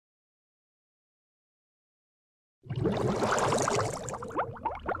Hey,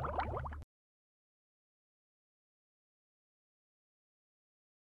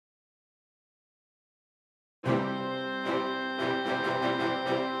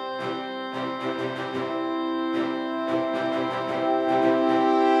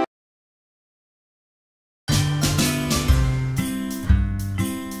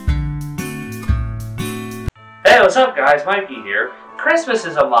 what's up guys, Mikey here. Christmas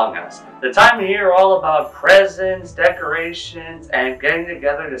is among us. The time of year all about presents, decorations, and getting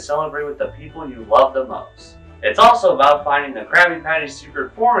together to celebrate with the people you love the most. It's also about finding the Krabby Patty's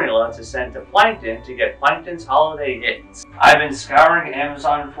secret formula to send to Plankton to get Plankton's holiday hits. I've been scouring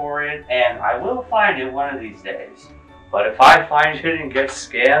Amazon for it, and I will find it one of these days. But if I find it and get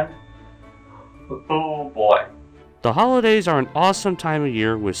scammed, oh boy. The holidays are an awesome time of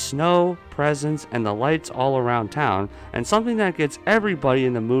year with snow, presents, and the lights all around town, and something that gets everybody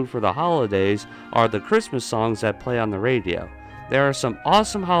in the mood for the holidays are the Christmas songs that play on the radio. There are some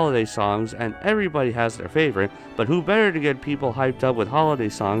awesome holiday songs, and everybody has their favorite, but who better to get people hyped up with holiday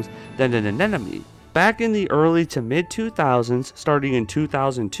songs than an anemone? Back in the early to mid 2000s, starting in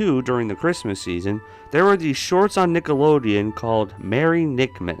 2002 during the Christmas season, there were these shorts on Nickelodeon called Merry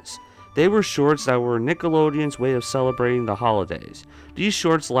Nickmas. They were shorts that were Nickelodeon's way of celebrating the holidays. These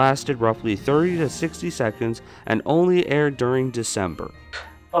shorts lasted roughly 30 to 60 seconds and only aired during December.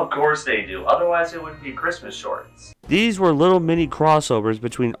 Of course they do, otherwise it wouldn't be Christmas shorts. These were little mini crossovers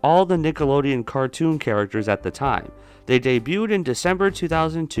between all the Nickelodeon cartoon characters at the time. They debuted in December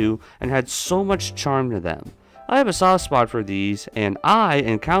 2002 and had so much charm to them. I have a soft spot for these, and I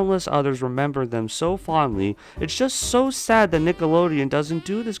and countless others remember them so fondly. It's just so sad that Nickelodeon doesn't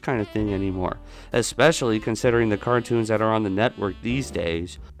do this kind of thing anymore, especially considering the cartoons that are on the network these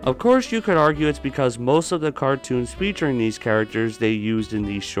days. Of course, you could argue it's because most of the cartoons featuring these characters they used in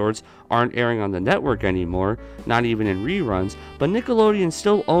these shorts aren't airing on the network anymore, not even in reruns, but Nickelodeon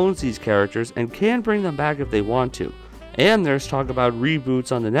still owns these characters and can bring them back if they want to. And there's talk about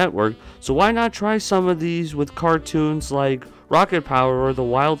reboots on the network, so why not try some of these with cartoons like Rocket Power or the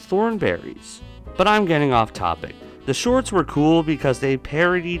Wild Thornberrys? But I'm getting off topic. The shorts were cool because they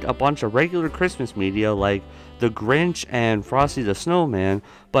parodied a bunch of regular Christmas media like The Grinch and Frosty the Snowman,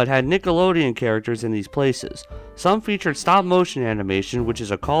 but had Nickelodeon characters in these places. Some featured stop motion animation, which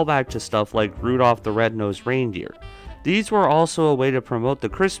is a callback to stuff like Rudolph the Red-Nosed Reindeer. These were also a way to promote the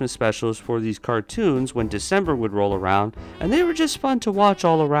Christmas specials for these cartoons when December would roll around, and they were just fun to watch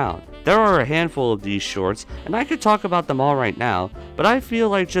all around. There are a handful of these shorts, and I could talk about them all right now, but I feel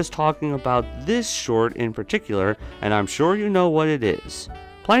like just talking about this short in particular, and I'm sure you know what it is.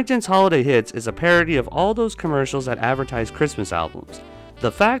 Plankton's Holiday Hits is a parody of all those commercials that advertise Christmas albums.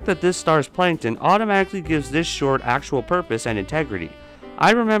 The fact that this stars Plankton automatically gives this short actual purpose and integrity.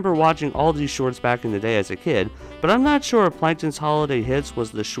 I remember watching all these shorts back in the day as a kid, but I'm not sure if Plankton's Holiday Hits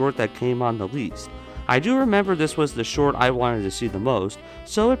was the short that came on the least. I do remember this was the short I wanted to see the most,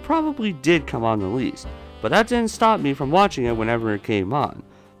 so it probably did come on the least, but that didn't stop me from watching it whenever it came on.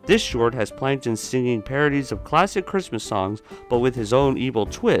 This short has Plankton singing parodies of classic Christmas songs, but with his own evil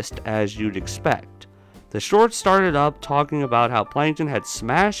twist, as you'd expect. The short started up talking about how Plankton had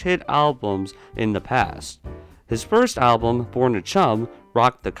smash hit albums in the past. His first album, Born a Chum,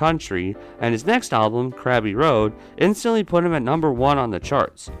 rocked the country, and his next album, Krabby Road, instantly put him at #1 on the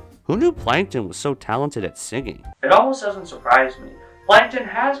charts. Who knew Plankton was so talented at singing? It almost doesn't surprise me. Plankton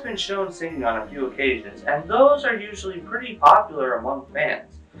has been shown singing on a few occasions, and those are usually pretty popular among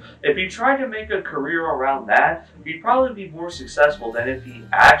fans. If he tried to make a career around that, he'd probably be more successful than if he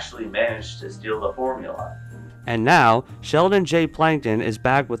actually managed to steal the formula. And now, Sheldon J. Plankton is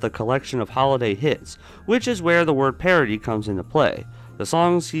back with a collection of holiday hits, which is where the word parody comes into play. The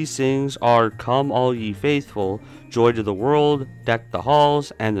songs he sings are Come All Ye Faithful, Joy to the World, Deck the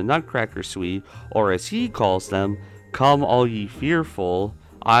Halls, and the Nutcracker Suite, or as he calls them, Come All Ye Fearful,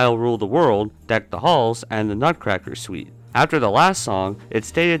 I'll Rule the World, Deck the Halls, and the Nutcracker Suite. After the last song, it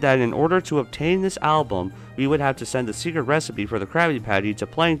stated that in order to obtain this album, we would have to send the secret recipe for the Krabby Patty to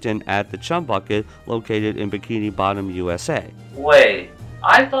Plankton at the Chum Bucket located in Bikini Bottom, USA. Wait,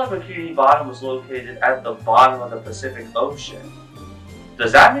 I thought Bikini Bottom was located at the bottom of the Pacific Ocean.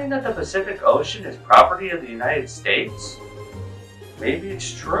 Does that mean that the Pacific Ocean is property of the United States? Maybe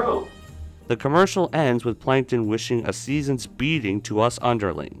it's true. The commercial ends with Plankton wishing a season's beating to us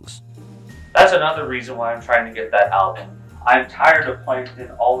underlings. That's another reason why I'm trying to get that album. I'm tired of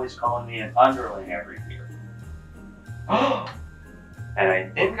Plankton always calling me an underling every year. And I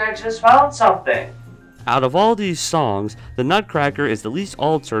think I just found something. Out of all these songs, the Nutcracker is the least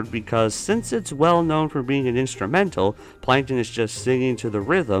altered because since it's well known for being an instrumental, Plankton is just singing to the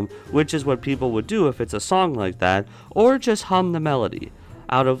rhythm, which is what people would do if it's a song like that, or just hum the melody.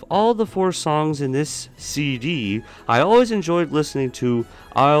 Out of all the 4 songs in this CD, I always enjoyed listening to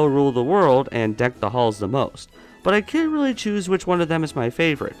I'll Rule the World and Deck the Halls the most, but I can't really choose which one of them is my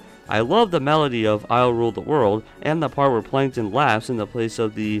favorite. I love the melody of I'll Rule the World and the part where Plankton laughs in the place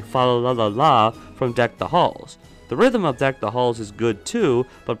of the fa-la-la-la-la from Deck the Halls. The rhythm of Deck the Halls is good too,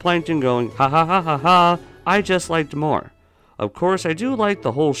 but Plankton going ha ha ha ha ha, I just liked more. Of course, I do like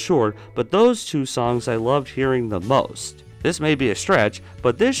the whole short, but those 2 songs I loved hearing the most. This may be a stretch,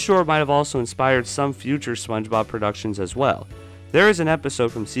 but this short might have also inspired some future SpongeBob productions as well. There is an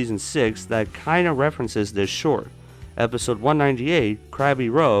episode from season 6 that kinda references this short. Episode 198, Krabby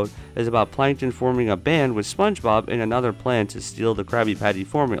Road, is about Plankton forming a band with SpongeBob in another plan to steal the Krabby Patty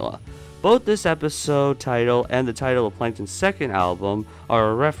formula. Both this episode title and the title of Plankton's second album are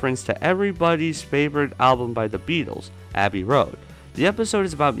a reference to everybody's favorite album by the Beatles, Abbey Road. The episode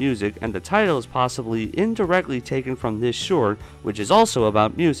is about music, and the title is possibly indirectly taken from this short, which is also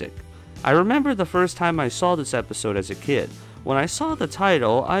about music. I remember the first time I saw this episode as a kid. When I saw the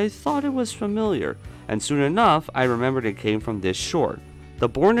title, I thought it was familiar, and soon enough, I remembered it came from this short. The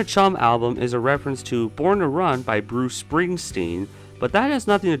Born to Chum album is a reference to Born to Run by Bruce Springsteen, but that has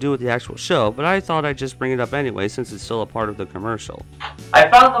nothing to do with the actual show, but I thought I'd just bring it up anyway since it's still a part of the commercial. I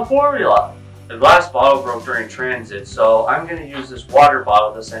found the formula! The glass bottle broke during transit, so I'm going to use this water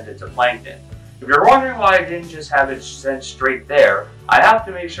bottle to send it to Plankton. If you're wondering why I didn't just have it sent straight there, I have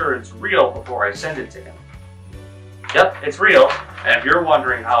to make sure it's real before I send it to him. Yep, it's real, and if you're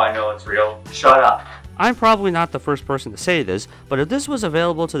wondering how I know it's real, shut up. I'm probably not the first person to say this, but if this was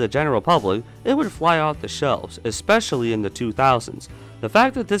available to the general public, it would fly off the shelves, especially in the 2000s. The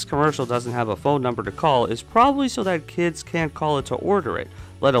fact that this commercial doesn't have a phone number to call is probably so that kids can't call it to order it,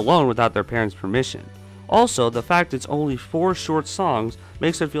 let alone without their parents' permission. Also, the fact it's only 4 short songs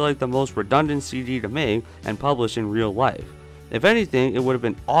makes it feel like the most redundant CD to make and publish in real life. If anything, it would have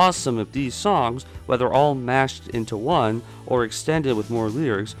been awesome if these songs, whether all mashed into one or extended with more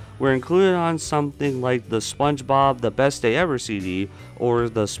lyrics, were included on something like the SpongeBob The Best Day Ever CD or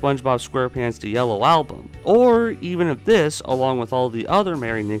the SpongeBob SquarePants The Yellow Album. Or even if this, along with all the other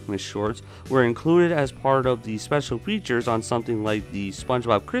Merry Nickmas shorts, were included as part of the special features on something like the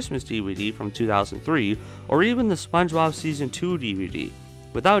SpongeBob Christmas DVD from 2003 or even the SpongeBob Season 2 DVD.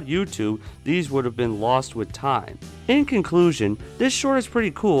 Without YouTube, these would have been lost with time. In conclusion, this short is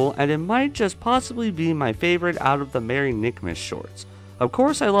pretty cool, and it might just possibly be my favorite out of the Merry Nickmas shorts. Of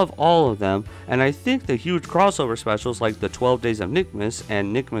course, I love all of them, and I think the huge crossover specials like the 12 Days of Nickmas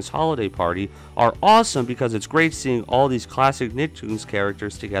and Nickmas Holiday Party are awesome because it's great seeing all these classic Nicktoons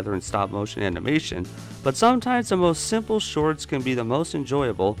characters together in stop motion animation, but sometimes the most simple shorts can be the most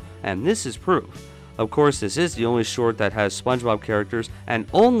enjoyable, and this is proof. Of course, this is the only short that has SpongeBob characters and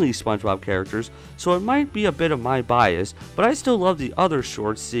only SpongeBob characters, so it might be a bit of my bias, but I still love the other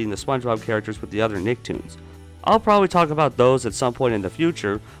shorts seeing the SpongeBob characters with the other Nicktoons. I'll probably talk about those at some point in the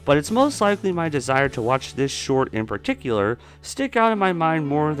future, but it's most likely my desire to watch this short in particular stick out in my mind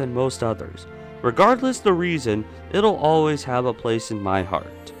more than most others. Regardless the reason, it'll always have a place in my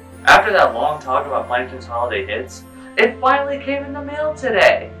heart. After that long talk about Plankton's holiday hits, it finally came in the mail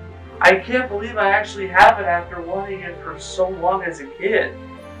today. I can't believe I actually have it after wanting it for so long as a kid.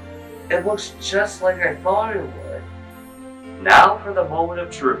 It looks just like I thought it would. Now for the moment of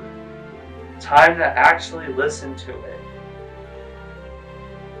truth. Time to actually listen to it.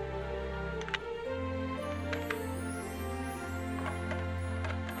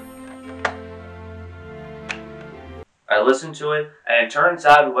 I listened to it, and it turns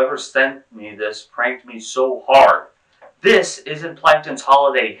out whoever sent me this pranked me so hard. This isn't Plankton's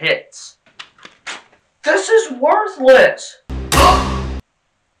holiday hits. This is worthless!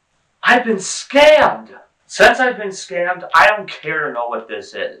 I've been scammed! Since I've been scammed, I don't care to know what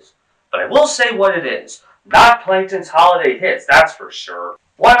this is. But I will say what it is. Not Plankton's holiday hits, that's for sure.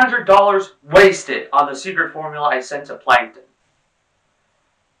 $100 wasted on the secret formula I sent to Plankton.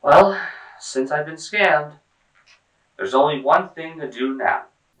 Well, since I've been scammed, there's only one thing to do now.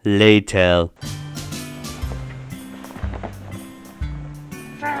 Later.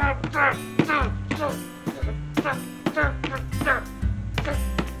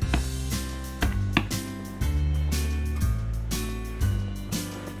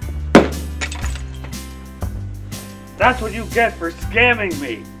 That's what you get for scamming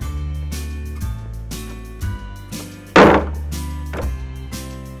me.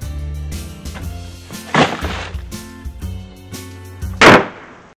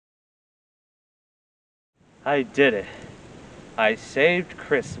 I did it. I saved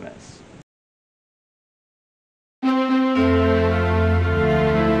Christmas.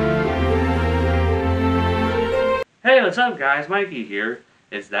 Hey, what's up guys? Mikey here.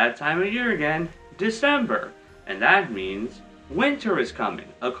 It's that time of year again, December. And that means winter is coming,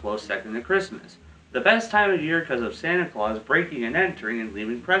 a close second to Christmas. The best time of year because of Santa Claus breaking and entering and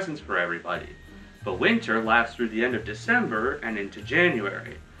leaving presents for everybody. But winter lasts through the end of December and into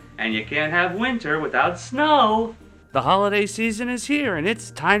January. And you can't have winter without snow! The holiday season is here and it's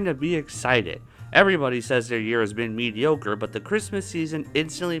time to be excited. Everybody says their year has been mediocre, but the Christmas season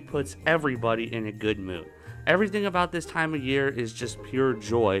instantly puts everybody in a good mood. Everything about this time of year is just pure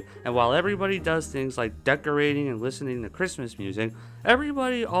joy, and while everybody does things like decorating and listening to Christmas music,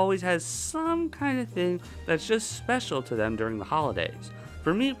 everybody always has some kind of thing that's just special to them during the holidays.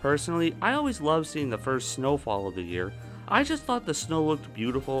 For me personally, I always loved seeing the first snowfall of the year. I just thought the snow looked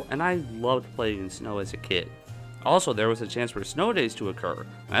beautiful, and I loved playing in snow as a kid. Also, there was a chance for snow days to occur.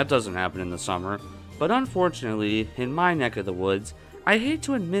 That doesn't happen in the summer. But unfortunately, in my neck of the woods, I hate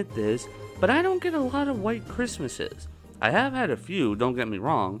to admit this, but I don't get a lot of white Christmases. I have had a few, don't get me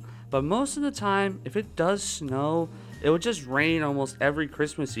wrong, but most of the time, if it does snow, it would just rain almost every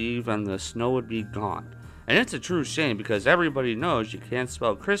Christmas Eve and the snow would be gone. And it's a true shame because everybody knows you can't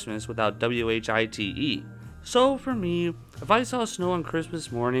spell Christmas without W-H-I-T-E. So for me, if I saw snow on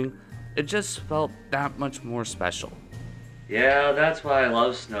Christmas morning, it just felt that much more special. Yeah, that's why I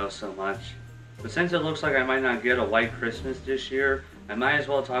love snow so much. But since it looks like I might not get a white Christmas this year, I might as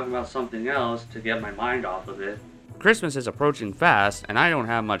well talk about something else to get my mind off of it. Christmas is approaching fast and I don't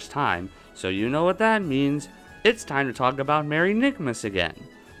have much time, so you know what that means. It's time to talk about Merry Nickmas again.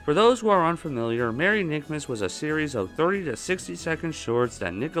 For those who are unfamiliar, Merry Nickmas was a series of 30 to 60 second shorts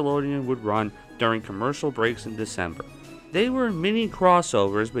that Nickelodeon would run during commercial breaks in December. They were mini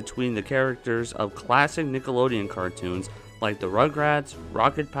crossovers between the characters of classic Nickelodeon cartoons like the Rugrats,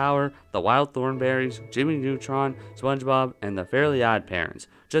 Rocket Power, the Wild Thornberrys, Jimmy Neutron, SpongeBob, and the Fairly OddParents,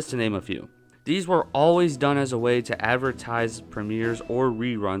 just to name a few. These were always done as a way to advertise premieres or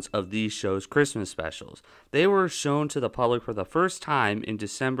reruns of these shows' Christmas specials. They were shown to the public for the first time in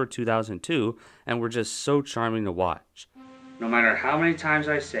December 2002 and were just so charming to watch. No matter how many times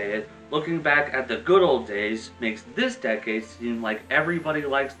I say it, looking back at the good old days makes this decade seem like everybody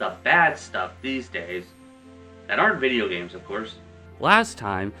likes the bad stuff these days. That aren't video games, of course. Last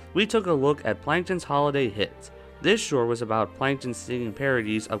time, we took a look at Plankton's holiday hits. This short was about Plankton singing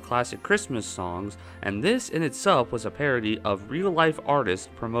parodies of classic Christmas songs, and this in itself was a parody of real-life artists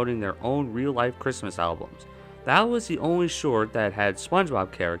promoting their own real-life Christmas albums. That was the only short that had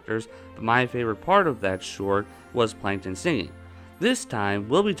SpongeBob characters, but my favorite part of that short was Plankton singing. This time,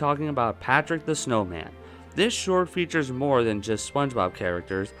 we'll be talking about Patrick the Snowman. This short features more than just SpongeBob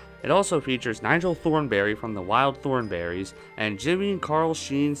characters. It also features Nigel Thornberry from the Wild Thornberrys, and Jimmy and Carl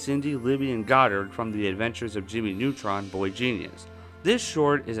Sheen, Cindy, Libby, and Goddard from the Adventures of Jimmy Neutron, Boy Genius. This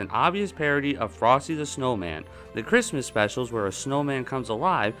short is an obvious parody of Frosty the Snowman, the Christmas specials where a snowman comes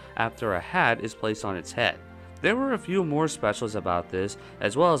alive after a hat is placed on its head. There were a few more specials about this,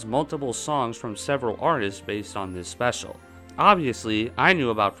 as well as multiple songs from several artists based on this special. Obviously, I knew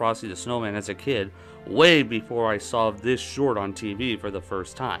about Frosty the Snowman as a kid, way before I saw this short on TV for the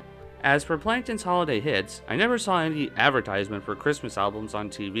first time. As for Plankton's holiday hits, I never saw any advertisement for Christmas albums on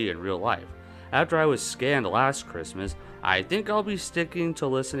TV in real life. After I was scanned last Christmas, I think I'll be sticking to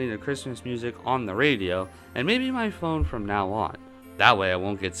listening to Christmas music on the radio and maybe my phone from now on. That way I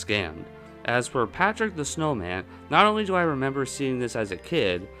won't get scammed. As for Patrick the Snowman, not only do I remember seeing this as a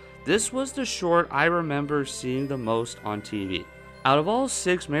kid, this was the short I remember seeing the most on TV. Out of all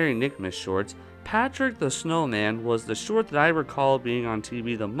 6 Merry Nickmas shorts, Patrick the Snowman was the short that I recall being on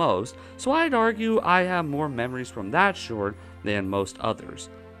TV the most, so I'd argue I have more memories from that short than most others.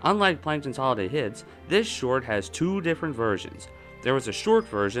 Unlike Plankton's holiday hits, this short has 2 different versions. There was a short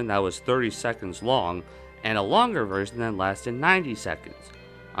version that was 30 seconds long, and a longer version that lasted 90 seconds.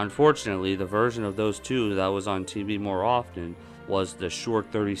 Unfortunately, the version of those 2 that was on TV more often was the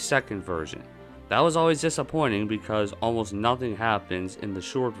short 30-second version. That was always disappointing because almost nothing happens in the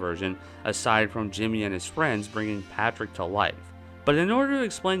short version aside from Jimmy and his friends bringing Patrick to life. But in order to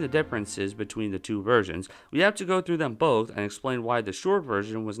explain the differences between the 2 versions, we have to go through them both and explain why the short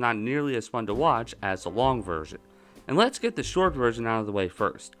version was not nearly as fun to watch as the long version. And let's get the short version out of the way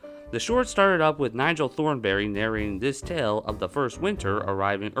first. The short started up with Nigel Thornberry narrating this tale of the first winter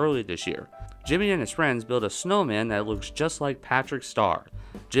arriving early this year. Jimmy and his friends build a snowman that looks just like Patrick's star.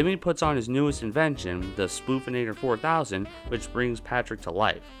 Jimmy puts on his newest invention, the Spoofinator 4000, which brings Patrick to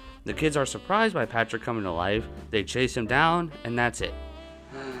life. The kids are surprised by Patrick coming to life, they chase him down, and that's it.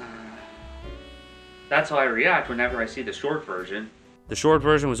 That's how I react whenever I see the short version. The short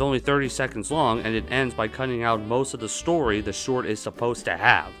version was only 30 seconds long, and it ends by cutting out most of the story the short is supposed to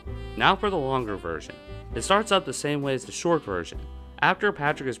have. Now for the longer version. It starts up the same way as the short version. After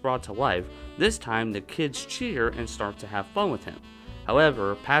Patrick is brought to life, this time the kids cheer and start to have fun with him.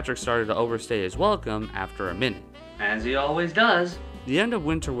 However, Patrick started to overstay his welcome after a minute. As he always does. The end of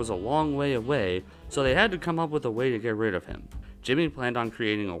winter was a long way away, so they had to come up with a way to get rid of him. Jimmy planned on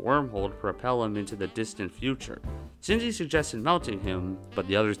creating a wormhole to propel him into the distant future. Cindy suggested melting him, but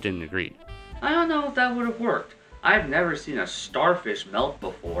the others didn't agree. I don't know if that would have worked. I've never seen a starfish melt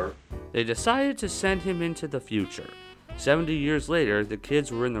before. They decided to send him into the future. 70 years later, the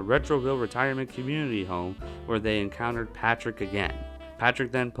kids were in the Retroville Retirement Community Home where they encountered Patrick again.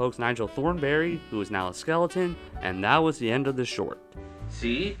 Patrick then pokes Nigel Thornberry, who is now a skeleton, and that was the end of the short.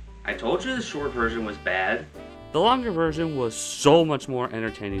 See? I told you the short version was bad. The longer version was so much more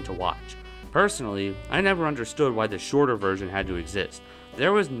entertaining to watch. Personally, I never understood why the shorter version had to exist.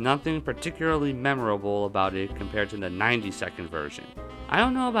 There was nothing particularly memorable about it compared to the 90-second version. I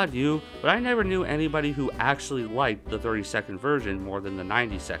don't know about you, but I never knew anybody who actually liked the 30-second version more than the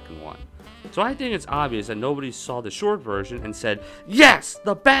 90-second one. So I think it's obvious that nobody saw the short version and said, "Yes,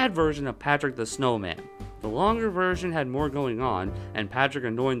 the bad version of Patrick the Snowman." The longer version had more going on, and Patrick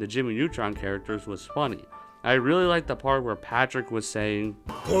annoying the Jimmy Neutron characters was funny. I really liked the part where Patrick was saying,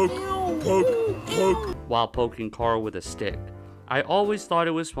 "Poke, poke, poke," while poking Carl with a stick. I always thought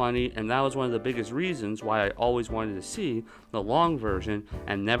it was funny, and that was one of the biggest reasons why I always wanted to see the long version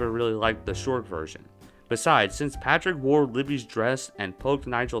and never really liked the short version. Besides, since Patrick wore Libby's dress and poked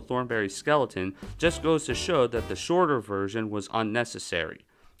Nigel Thornberry's skeleton, just goes to show that the shorter version was unnecessary.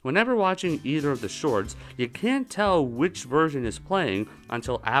 Whenever watching either of the shorts, you can't tell which version is playing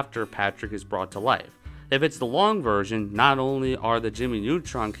until after Patrick is brought to life. If it's the long version, not only are the Jimmy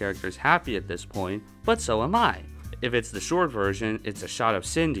Neutron characters happy at this point, but so am I. If it's the short version, it's a shot of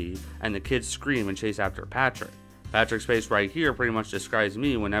Cindy, and the kids scream and chase after Patrick. Patrick's face right here pretty much describes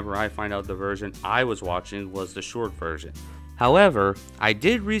me whenever I find out the version I was watching was the short version. However, I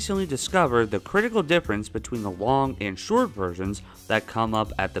did recently discover the critical difference between the long and short versions that come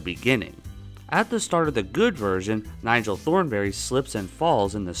up at the beginning. At the start of the good version, Nigel Thornberry slips and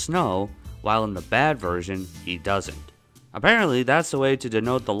falls in the snow, while in the bad version, he doesn't. Apparently, that's the way to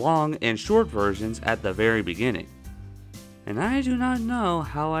denote the long and short versions at the very beginning. And I do not know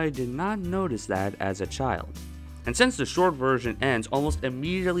how I did not notice that as a child. And since the short version ends almost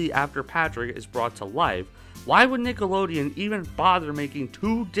immediately after Patrick is brought to life, why would Nickelodeon even bother making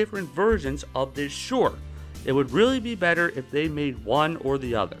two different versions of this short? It would really be better if they made one or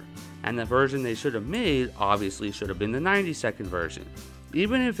the other. And the version they should have made obviously should have been the 90-second version.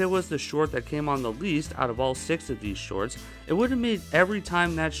 Even if it was the short that came on the least out of all 6 of these shorts, it would have made every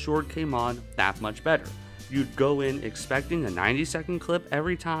time that short came on that much better. You'd go in expecting a 90-second clip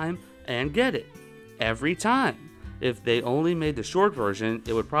every time and get it. Every time. If they only made the short version,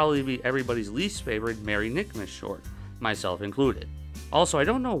 it would probably be everybody's least favorite Merry Nickmas short, myself included. Also, I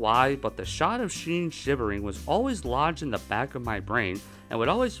don't know why, but the shot of Sheen shivering was always lodged in the back of my brain and would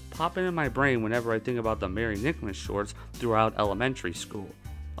always pop into my brain whenever I think about the Merry Nickmas shorts throughout elementary school.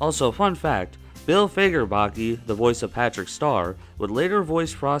 Also, fun fact, Bill Fagerbacke, the voice of Patrick Star, would later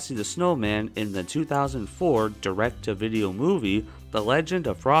voice Frosty the Snowman in the 2004 direct-to-video movie, The Legend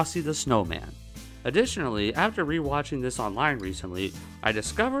of Frosty the Snowman. Additionally, after rewatching this online recently, I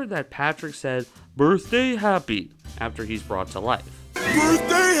discovered that Patrick said, "Birthday happy," after he's brought to life.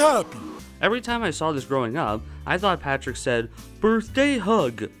 Birthday happy! Every time I saw this growing up, I thought Patrick said, "Birthday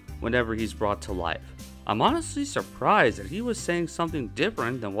hug," whenever he's brought to life. I'm honestly surprised that he was saying something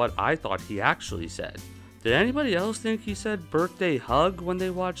different than what I thought he actually said. Did anybody else think he said birthday hug when they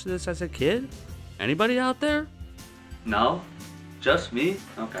watched this as a kid? Anybody out there? No? Just me?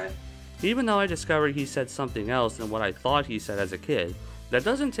 Okay. Even though I discovered he said something else than what I thought he said as a kid, that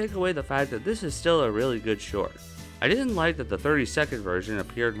doesn't take away the fact that this is still a really good short. I didn't like that the 30-second version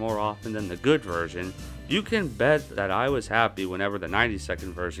appeared more often than the good version. You can bet that I was happy whenever the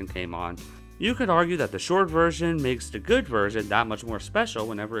 90-second version came on. You could argue that the short version makes the good version that much more special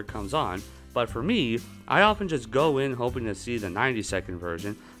whenever it comes on, but for me, I often just go in hoping to see the 90-second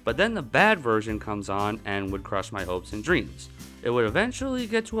version, but then the bad version comes on and would crush my hopes and dreams. It would eventually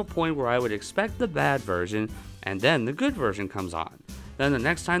get to a point where I would expect the bad version, and then the good version comes on. Then the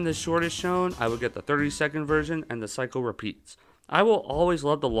next time this short is shown, I would get the 30-second version, and the cycle repeats. I will always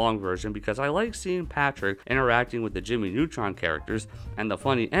love the long version because I like seeing Patrick interacting with the Jimmy Neutron characters, and the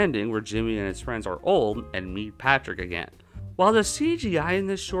funny ending where Jimmy and his friends are old and meet Patrick again. While the CGI in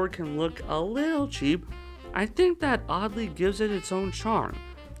this short can look a little cheap, I think that oddly gives it its own charm.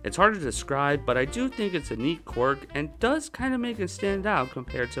 It's hard to describe, but I do think it's a neat quirk and does kind of make it stand out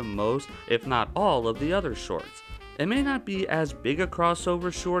compared to most, if not all, of the other shorts. It may not be as big a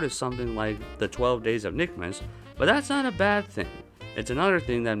crossover short as something like The 12 Days of Nickmas, but that's not a bad thing. It's another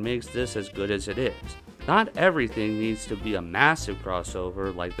thing that makes this as good as it is. Not everything needs to be a massive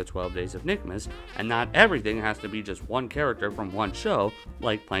crossover like The 12 Days of Nickmas, and not everything has to be just one character from one show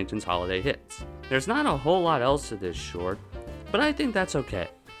like Plankton's Holiday Hits. There's not a whole lot else to this short, but I think that's okay.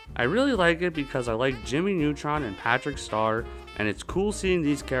 I really like it because I like Jimmy Neutron and Patrick Star, and it's cool seeing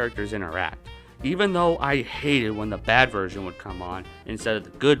these characters interact. Even though I hated when the bad version would come on instead of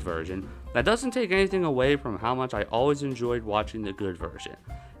the good version, that doesn't take anything away from how much I always enjoyed watching the good version.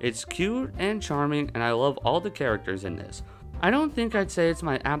 It's cute and charming, and I love all the characters in this. I don't think I'd say it's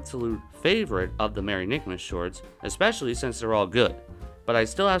my absolute favorite of the Merry Nickmas shorts, especially since they're all good, but I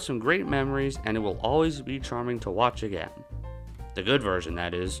still have some great memories, and it will always be charming to watch again. The good version,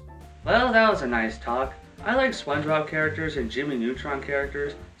 that is. Well, that was a nice talk. I like SpongeBob characters and Jimmy Neutron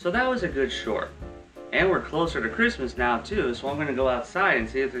characters, so that was a good short. And we're closer to Christmas now too, so I'm gonna go outside and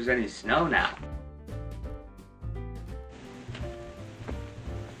see if there's any snow now.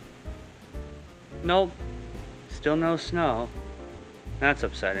 Nope, still no snow. That's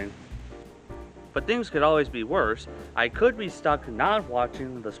upsetting. But things could always be worse. I could be stuck not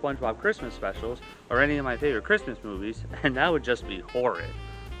watching the SpongeBob Christmas specials or any of my favorite Christmas movies, and that would just be horrid.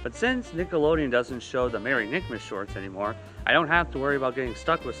 But since Nickelodeon doesn't show the Merry Nickmas shorts anymore, I don't have to worry about getting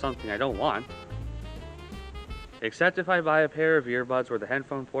stuck with something I don't want. Except if I buy a pair of earbuds where the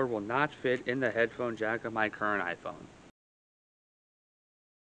headphone port will not fit in the headphone jack of my current iPhone.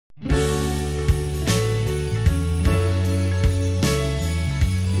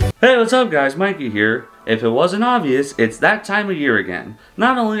 Hey, what's up guys, Mikey here. If it wasn't obvious, it's that time of year again.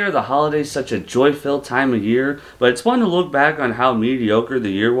 Not only are the holidays such a joy-filled time of year, but it's fun to look back on how mediocre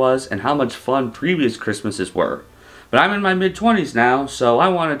the year was and how much fun previous Christmases were. But I'm in my mid-20s now, so I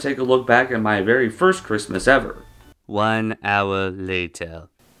want to take a look back at my very first Christmas ever. 1 hour later.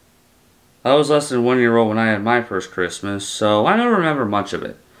 I was less than 1 year old when I had my first Christmas, so I don't remember much of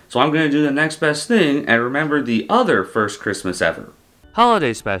it. So I'm going to do the next best thing and remember the other first Christmas ever.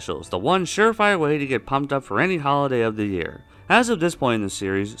 Holiday specials, the one surefire way to get pumped up for any holiday of the year. As of this point in the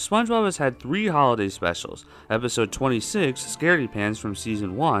series, SpongeBob has had 3 holiday specials. Episode 26, Scaredy Pants from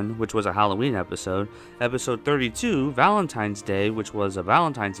Season 1, which was a Halloween episode. Episode 32, Valentine's Day, which was a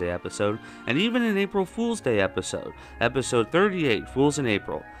Valentine's Day episode. And even an April Fool's Day episode. Episode 38, Fools in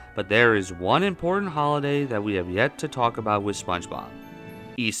April. But there is one important holiday that we have yet to talk about with SpongeBob.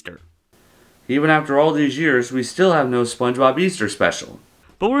 Easter. Even after all these years, we still have no SpongeBob Easter special.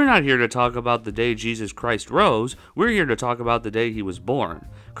 But we're not here to talk about the day Jesus Christ rose, we're here to talk about the day he was born.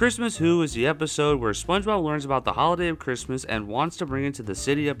 Christmas Who is the episode where SpongeBob learns about the holiday of Christmas and wants to bring it to the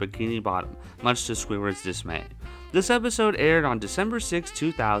city of Bikini Bottom, much to Squidward's dismay. This episode aired on December 6,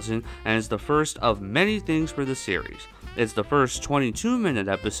 2000 and is the first of many things for the series. It's the first 22-minute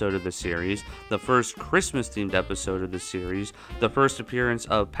episode of the series, the first Christmas-themed episode of the series, the first appearance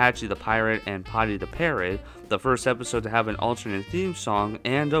of Patchy the Pirate and Potty the Parrot, the first episode to have an alternate theme song,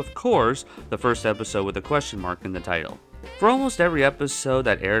 and of course, the first episode with a question mark in the title. For almost every episode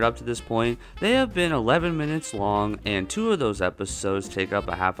that aired up to this point, they have been 11 minutes long, and 2 of those episodes take up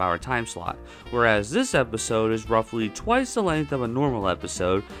a half-hour time slot, whereas this episode is roughly twice the length of a normal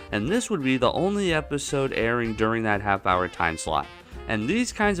episode, and this would be the only episode airing during that half-hour time slot. And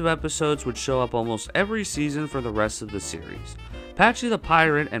these kinds of episodes would show up almost every season for the rest of the series. Patchy the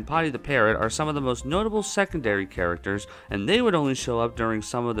Pirate and Potty the Parrot are some of the most notable secondary characters, and they would only show up during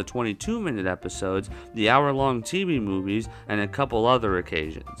some of the 22-minute episodes, the hour-long TV movies, and a couple other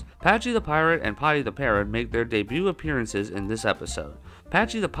occasions. Patchy the Pirate and Potty the Parrot make their debut appearances in this episode.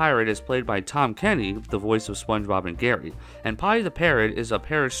 Patchy the Pirate is played by Tom Kenny, the voice of SpongeBob and Gary, and Potty the Parrot is a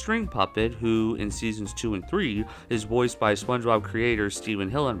parrot string puppet who, in seasons 2 and 3, is voiced by SpongeBob creator Steven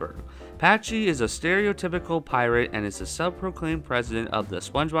Hillenburg. Patchy is a stereotypical pirate and is the self-proclaimed president of the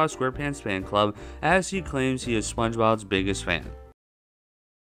SpongeBob SquarePants fan club, as he claims he is SpongeBob's biggest fan.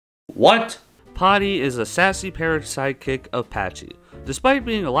 What? Potty is a sassy parrot sidekick of Patchy. Despite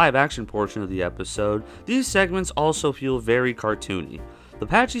being a live-action portion of the episode, these segments also feel very cartoony. The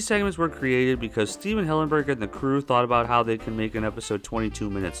Patchy segments were created because Steven Hillenburg and the crew thought about how they can make an episode 22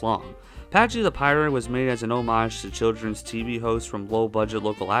 minutes long. Patchy the Pirate was made as an homage to children's TV hosts from low-budget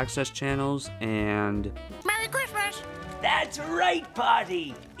local access channels, and... Merry Christmas! That's right,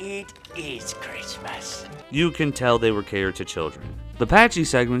 Potty! It is Christmas. You can tell they were catered to children. The Patchy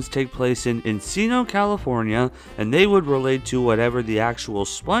segments take place in Encino, California, and they would relate to whatever the actual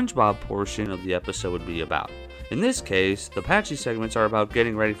SpongeBob portion of the episode would be about. In this case, the Patchy segments are about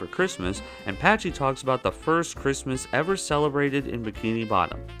getting ready for Christmas, and Patchy talks about the first Christmas ever celebrated in Bikini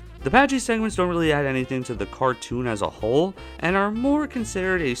Bottom. The Patchy segments don't really add anything to the cartoon as a whole, and are more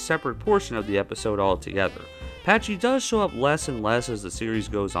considered a separate portion of the episode altogether. Patchy does show up less and less as the series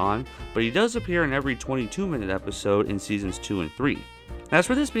goes on, but he does appear in every 22-minute episode in seasons 2 and 3. As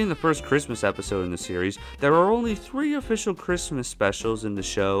for this being the first Christmas episode in the series, there are only 3 official Christmas specials in the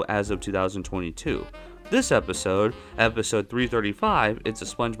show as of 2022. This episode, episode 335, It's a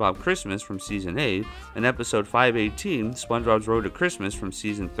SpongeBob Christmas from season 8, and episode 518, SpongeBob's Road to Christmas from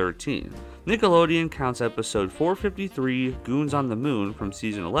season 13. Nickelodeon counts episode 453, Goons on the Moon from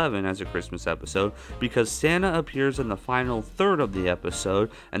season 11 as a Christmas episode because Santa appears in the final third of the episode,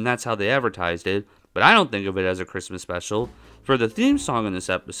 and that's how they advertised it, but I don't think of it as a Christmas special. For the theme song in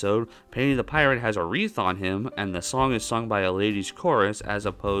this episode, Penny the Pirate has a wreath on him, and the song is sung by a ladies' chorus as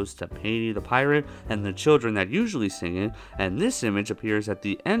opposed to Penny the Pirate and the children that usually sing it, and this image appears at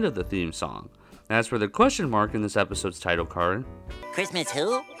the end of the theme song. As for the question mark in this episode's title card, Christmas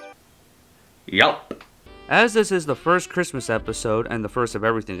who? Yup. As this is the first Christmas episode and the first of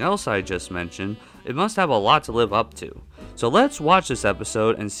everything else I just mentioned, it must have a lot to live up to. So let's watch this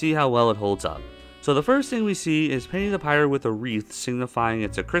episode and see how well it holds up. So the first thing we see is Penny the Pirate with a wreath signifying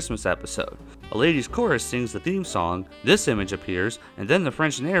it's a Christmas episode. A ladies' chorus sings the theme song, this image appears, and then the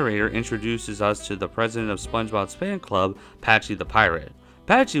French narrator introduces us to the president of SpongeBob's fan club, Patchy the Pirate.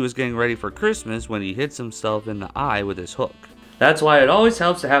 Patchy was getting ready for Christmas when he hits himself in the eye with his hook. That's why it always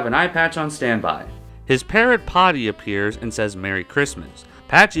helps to have an eye patch on standby. His parrot Potty appears and says Merry Christmas.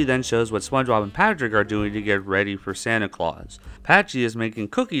 Patchy then shows what SpongeBob and Patrick are doing to get ready for Santa Claus. Patchy is making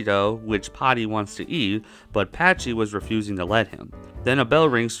cookie dough, which Potty wants to eat, but Patchy was refusing to let him. Then a bell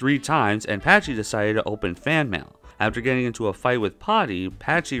rings 3 times and Patchy decided to open fan mail. After getting into a fight with Potty,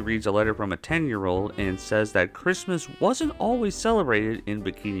 Patchy reads a letter from a 10-year-old and says that Christmas wasn't always celebrated in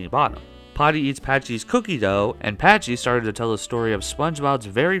Bikini Bottom. Potty eats Patchy's cookie dough, and Patchy started to tell the story of SpongeBob's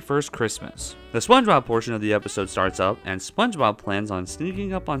very first Christmas. The SpongeBob portion of the episode starts up, and SpongeBob plans on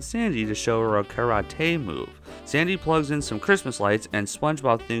sneaking up on Sandy to show her a karate move. Sandy plugs in some Christmas lights, and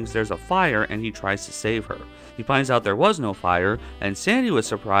SpongeBob thinks there's a fire and he tries to save her. He finds out there was no fire, and Sandy was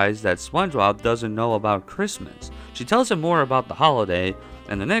surprised that SpongeBob doesn't know about Christmas. She tells him more about the holiday,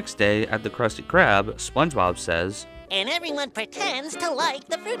 and the next day at the Krusty Krab, SpongeBob says, And everyone pretends to like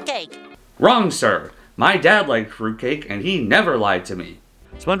the fruitcake. Wrong, sir. My dad liked fruitcake and he never lied to me.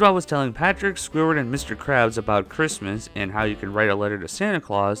 SpongeBob was telling Patrick, Squidward, and Mr. Krabs about Christmas and how you can write a letter to Santa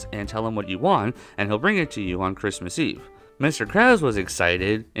Claus and tell him what you want and he'll bring it to you on Christmas Eve. Mr. Krabs was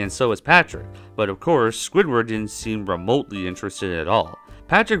excited and so was Patrick, but of course Squidward didn't seem remotely interested at all.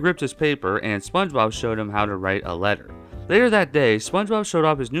 Patrick ripped his paper and SpongeBob showed him how to write a letter. Later that day, SpongeBob showed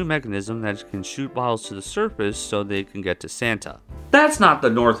off his new mechanism that can shoot bottles to the surface so they can get to Santa. That's not the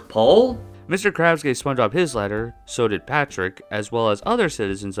North Pole. Mr. Krabs gave SpongeBob his letter, so did Patrick, as well as other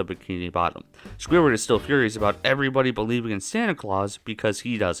citizens of Bikini Bottom. Squidward is still furious about everybody believing in Santa Claus because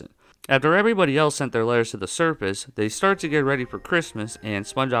he doesn't. After everybody else sent their letters to the surface, they start to get ready for Christmas, and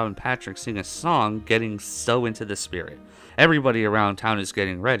SpongeBob and Patrick sing a song getting so into the spirit. Everybody around town is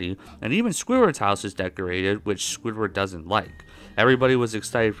getting ready, and even Squidward's house is decorated, which Squidward doesn't like. Everybody was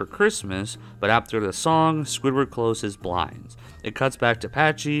excited for Christmas, but after the song, Squidward closed his blinds. It cuts back to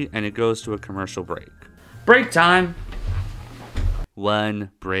Patchy, and it goes to a commercial break. Break time.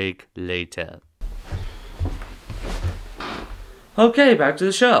 1 break later. Okay, back to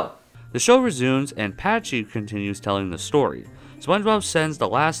the show. The show resumes, and Patchy continues telling the story. SpongeBob sends the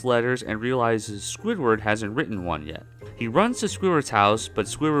last letters and realizes Squidward hasn't written one yet. He runs to Squidward's house, but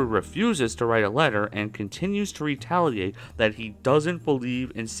Squidward refuses to write a letter and continues to retaliate that he doesn't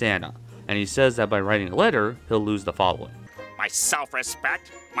believe in Santa. And he says that by writing a letter, he'll lose the following. My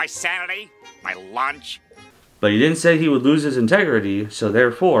self-respect, my sanity, my lunch. But he didn't say he would lose his integrity, so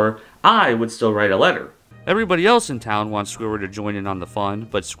therefore, I would still write a letter. Everybody else in town wants Squidward to join in on the fun,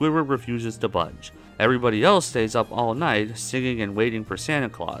 but Squidward refuses to budge. Everybody else stays up all night, singing and waiting for Santa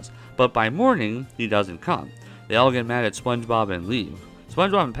Claus, but by morning, he doesn't come. They all get mad at SpongeBob and leave.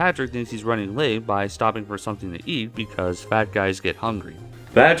 SpongeBob and Patrick thinks he's running late by stopping for something to eat because fat guys get hungry.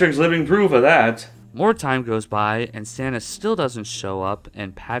 Patrick's living proof of that. More time goes by, and Santa still doesn't show up,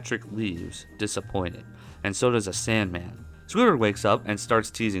 and Patrick leaves, disappointed. And so does a Sandman. Squidward wakes up and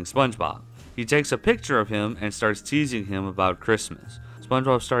starts teasing SpongeBob. He takes a picture of him and starts teasing him about Christmas.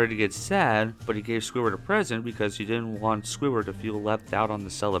 SpongeBob started to get sad, but he gave Squidward a present because he didn't want Squidward to feel left out on the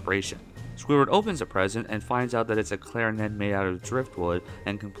celebration. Squidward opens the present and finds out that it's a clarinet made out of driftwood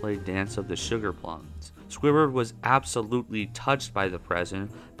and can play Dance of the Sugar Plums. Squidward was absolutely touched by the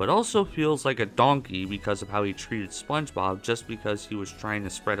present, but also feels like a donkey because of how he treated SpongeBob just because he was trying to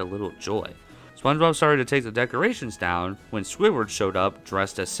spread a little joy. SpongeBob started to take the decorations down when Squidward showed up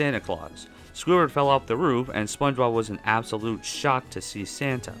dressed as Santa Claus. Squidward fell off the roof and SpongeBob was in absolute shock to see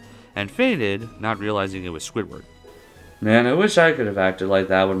Santa, and fainted, not realizing it was Squidward. Man, I wish I could have acted like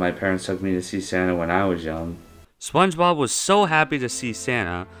that when my parents took me to see Santa when I was young. SpongeBob was so happy to see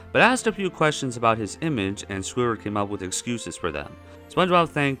Santa, but asked a few questions about his image, and Squidward came up with excuses for them. SpongeBob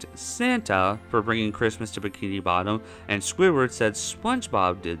thanked Santa for bringing Christmas to Bikini Bottom, and Squidward said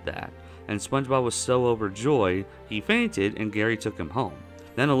SpongeBob did that. And SpongeBob was so overjoyed, he fainted and Gary took him home.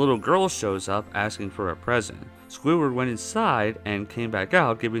 Then a little girl shows up asking for a present. Squidward went inside and came back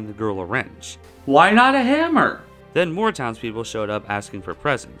out giving the girl a wrench. Why not a hammer? Then more townspeople showed up asking for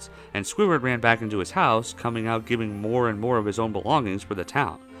presents, and Squidward ran back into his house, coming out giving more and more of his own belongings for the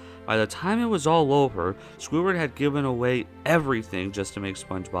town. By the time it was all over, Squidward had given away everything just to make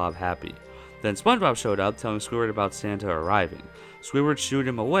SpongeBob happy. Then SpongeBob showed up telling Squidward about Santa arriving. Squidward shooed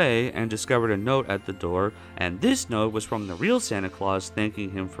him away and discovered a note at the door, and this note was from the real Santa Claus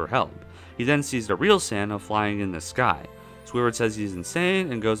thanking him for help. He then sees the real Santa flying in the sky. Squidward says he's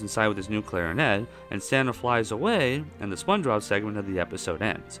insane and goes inside with his new clarinet, and Santa flies away, and the SpongeBob segment of the episode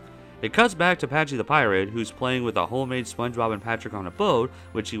ends. It cuts back to Patchy the Pirate, who's playing with a homemade SpongeBob and Patrick on a boat,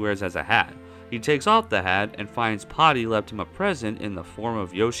 which he wears as a hat. He takes off the hat and finds Potty left him a present in the form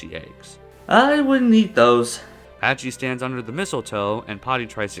of Yoshi eggs. I wouldn't eat those. Patchy stands under the mistletoe, and Potty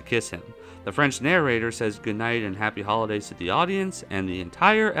tries to kiss him. The French narrator says goodnight and happy holidays to the audience, and the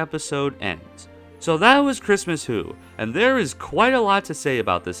entire episode ends. So that was Christmas Who, and there is quite a lot to say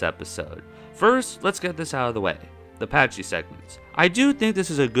about this episode. First, let's get this out of the way. The Patchy segments. I do think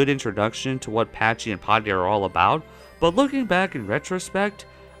this is a good introduction to what Patchy and Potty are all about, but looking back in retrospect,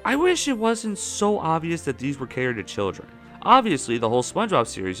 I wish it wasn't so obvious that these were catered to children. Obviously, the whole SpongeBob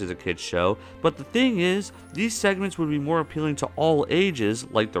series is a kid's show, but the thing is, these segments would be more appealing to all ages,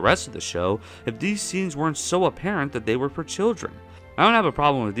 like the rest of the show, if these scenes weren't so apparent that they were for children. I don't have a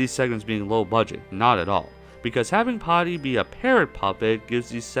problem with these segments being low budget, not at all, because having Potty be a parrot puppet gives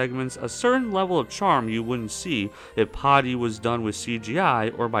these segments a certain level of charm you wouldn't see if Potty was done with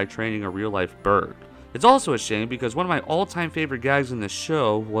CGI or by training a real-life bird. It's also a shame because one of my all-time favorite gags in the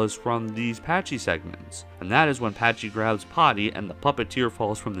show was from these Patchy segments, and that is when Patchy grabs Potty and the puppeteer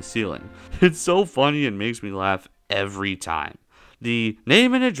falls from the ceiling. It's so funny and makes me laugh every time. The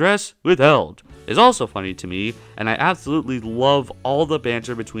name and address withheld is also funny to me, and I absolutely love all the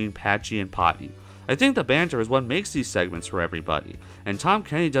banter between Patchy and Potty. I think the banter is what makes these segments for everybody, and Tom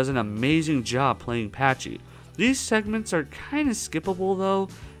Kenny does an amazing job playing Patchy. These segments are kinda skippable though,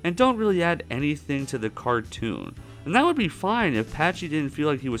 and don't really add anything to the cartoon. And that would be fine if Patchy didn't feel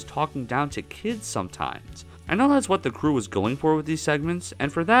like he was talking down to kids sometimes. I know that's what the crew was going for with these segments,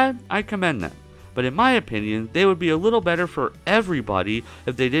 and for that, I commend them. But in my opinion, they would be a little better for everybody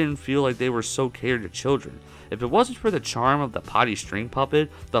if they didn't feel like they were so catered to children. If it wasn't for the charm of the Potty string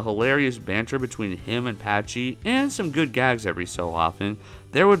puppet, the hilarious banter between him and Patchy, and some good gags every so often,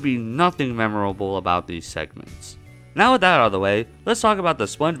 there would be nothing memorable about these segments. Now with that out of the way, let's talk about the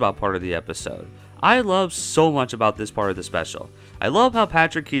SpongeBob part of the episode. I love so much about this part of the special. I love how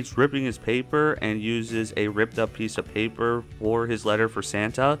Patrick keeps ripping his paper and uses a ripped up piece of paper for his letter for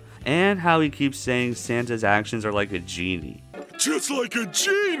Santa, and how he keeps saying Santa's actions are like a genie. Just like a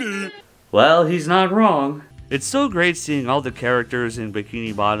genie! Well, he's not wrong. It's so great seeing all the characters in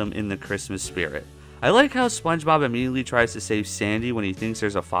Bikini Bottom in the Christmas spirit. I like how SpongeBob immediately tries to save Sandy when he thinks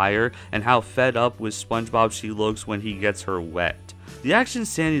there's a fire, and how fed up with SpongeBob she looks when he gets her wet. The actions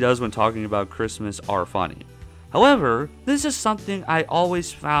Sandy does when talking about Christmas are funny. However, this is something I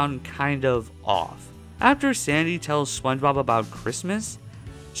always found kind of off. After Sandy tells SpongeBob about Christmas,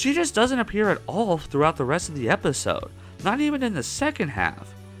 she just doesn't appear at all throughout the rest of the episode, not even in the second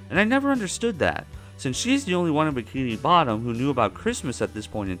half, and I never understood that. Since she's the only one in Bikini Bottom who knew about Christmas at this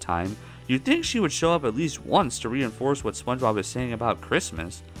point in time, you'd think she would show up at least once to reinforce what SpongeBob is saying about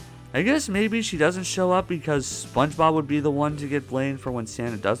Christmas. I guess maybe she doesn't show up because SpongeBob would be the one to get blamed for when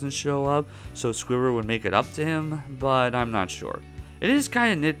Santa doesn't show up, so Squidward would make it up to him, but I'm not sure. It is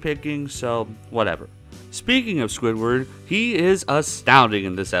kind of nitpicking, so whatever. Speaking of Squidward, he is astounding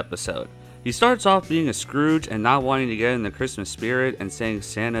in this episode. He starts off being a Scrooge and not wanting to get in the Christmas spirit and saying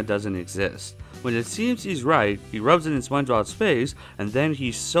Santa doesn't exist. When it seems he's right, he rubs it in SpongeBob's face, and then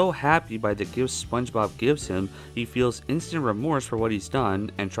he's so happy by the gifts SpongeBob gives him, he feels instant remorse for what he's done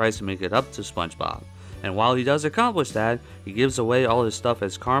and tries to make it up to SpongeBob. And while he does accomplish that, he gives away all his stuff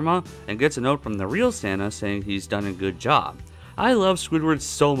as karma and gets a note from the real Santa saying he's done a good job. I love Squidward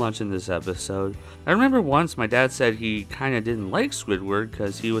so much in this episode. I remember once my dad said he kinda didn't like Squidward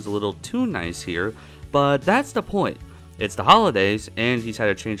because he was a little too nice here, but that's the point. It's the holidays, and he's had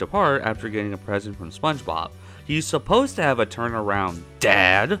a change of heart after getting a present from SpongeBob. He's supposed to have a turnaround,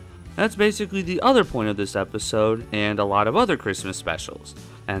 Dad! That's basically the other point of this episode, and a lot of other Christmas specials.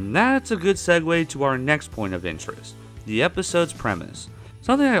 And that's a good segue to our next point of interest, the episode's premise.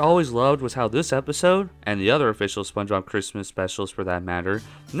 Something I always loved was how this episode, and the other official SpongeBob Christmas specials for that matter,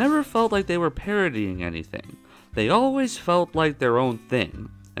 never felt like they were parodying anything. They always felt like their own thing,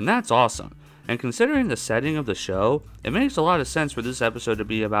 and that's awesome. And considering the setting of the show, it makes a lot of sense for this episode to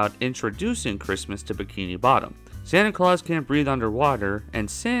be about introducing Christmas to Bikini Bottom. Santa Claus can't breathe underwater, and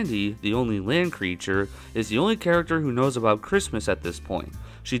Sandy, the only land creature, is the only character who knows about Christmas at this point.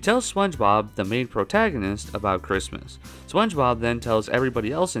 She tells SpongeBob, the main protagonist, about Christmas. SpongeBob then tells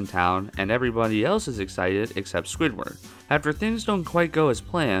everybody else in town, and everybody else is excited except Squidward. After things don't quite go as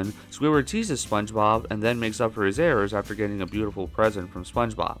planned, Squidward teases SpongeBob and then makes up for his errors after getting a beautiful present from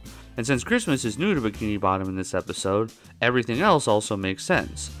SpongeBob. And since Christmas is new to Bikini Bottom in this episode, everything else also makes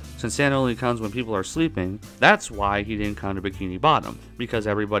sense. Since Santa only comes when people are sleeping, that's why he didn't come to Bikini Bottom, because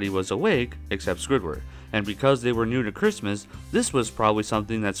everybody was awake except Squidward. And because they were new to Christmas, this was probably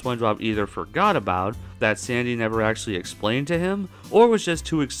something that SpongeBob either forgot about, that Sandy never actually explained to him, or was just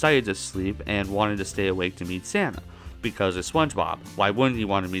too excited to sleep and wanted to stay awake to meet Santa. Because it's SpongeBob, why wouldn't he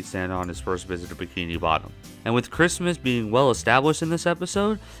want to meet Santa on his first visit to Bikini Bottom? And with Christmas being well established in this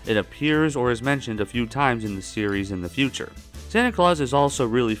episode, it appears or is mentioned a few times in the series in the future. Santa Claus is also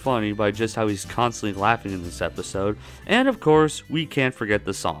really funny by just how he's constantly laughing in this episode, and of course, we can't forget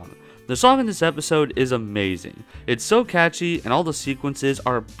the song. The song in this episode is amazing. It's so catchy and all the sequences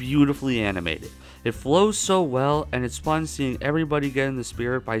are beautifully animated. It flows so well, and it's fun seeing everybody get in the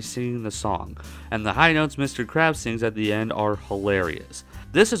spirit by singing the song. And the high notes Mr. Krabs sings at the end are hilarious.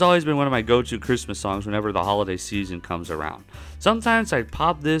 This has always been one of my go-to Christmas songs whenever the holiday season comes around. Sometimes I'd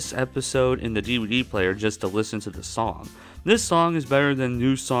pop this episode in the DVD player just to listen to the song. This song is better than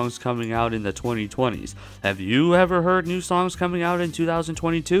new songs coming out in the 2020s. Have you ever heard new songs coming out in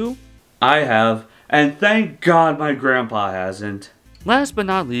 2022? I have, and thank God my grandpa hasn't. Last but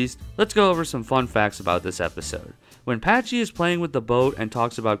not least, let's go over some fun facts about this episode. When Patchy is playing with the boat and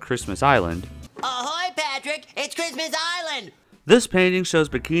talks about Christmas Island, Ahoy, Patrick! It's Christmas Island! This painting shows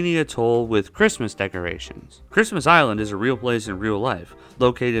Bikini Atoll with Christmas decorations. Christmas Island is a real place in real life,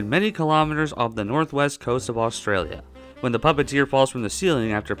 located many kilometers off the northwest coast of Australia. When the puppeteer falls from the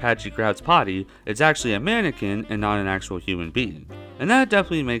ceiling after Patchy grabs Potty, it's actually a mannequin and not an actual human being. And that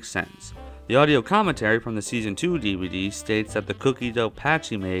definitely makes sense. The audio commentary from the Season 2 DVD states that the cookie dough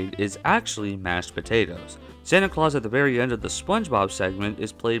Patchy made is actually mashed potatoes. Santa Claus at the very end of the SpongeBob segment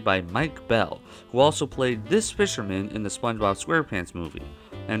is played by Mike Bell, who also played this fisherman in the SpongeBob SquarePants movie.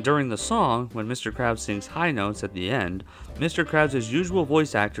 And during the song, when Mr. Krabs sings high notes at the end, Mr. Krabs' usual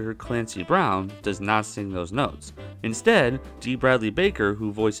voice actor, Clancy Brown, does not sing those notes. Instead, D. Bradley Baker,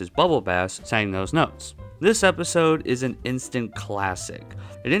 who voices Bubble Bass, sang those notes. This episode is an instant classic.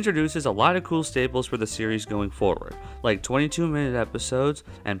 It introduces a lot of cool staples for the series going forward, like 22-minute episodes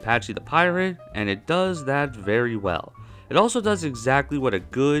and Patchy the Pirate, and it does that very well. It also does exactly what a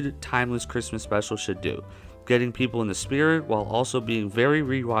good, timeless Christmas special should do, getting people in the spirit while also being very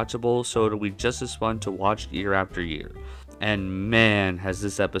rewatchable so it'll be just as fun to watch year after year. And man, has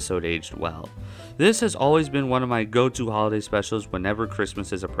this episode aged well. This has always been one of my go-to holiday specials whenever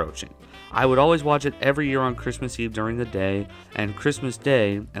Christmas is approaching. I would always watch it every year on Christmas Eve during the day, and Christmas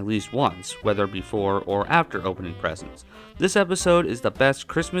Day at least once, whether before or after opening presents. This episode is the best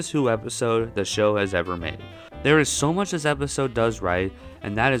Christmas Who episode the show has ever made. There is so much this episode does right,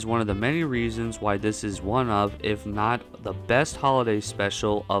 and that is one of the many reasons why this is one of, if not the best holiday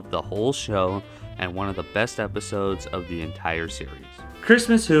special of the whole show, and one of the best episodes of the entire series.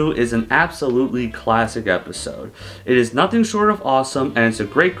 Christmas Who is an absolutely classic episode. It is nothing short of awesome, and it's a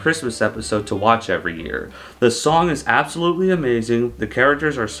great Christmas episode to watch every year. The song is absolutely amazing, the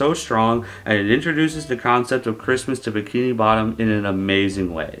characters are so strong, and it introduces the concept of Christmas to Bikini Bottom in an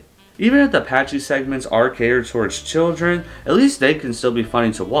amazing way. Even if the Patchy segments are catered towards children, at least they can still be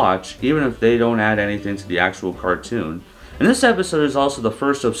funny to watch, even if they don't add anything to the actual cartoon. And this episode is also the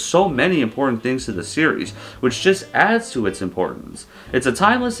first of so many important things to the series, which just adds to its importance. It's a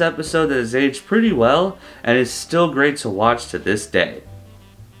timeless episode that has aged pretty well, and is still great to watch to this day.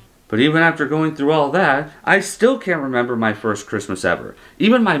 But even after going through all that, I still can't remember my first Christmas ever.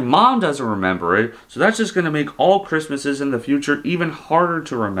 Even my mom doesn't remember it, so that's just going to make all Christmases in the future even harder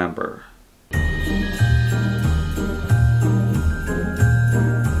to remember.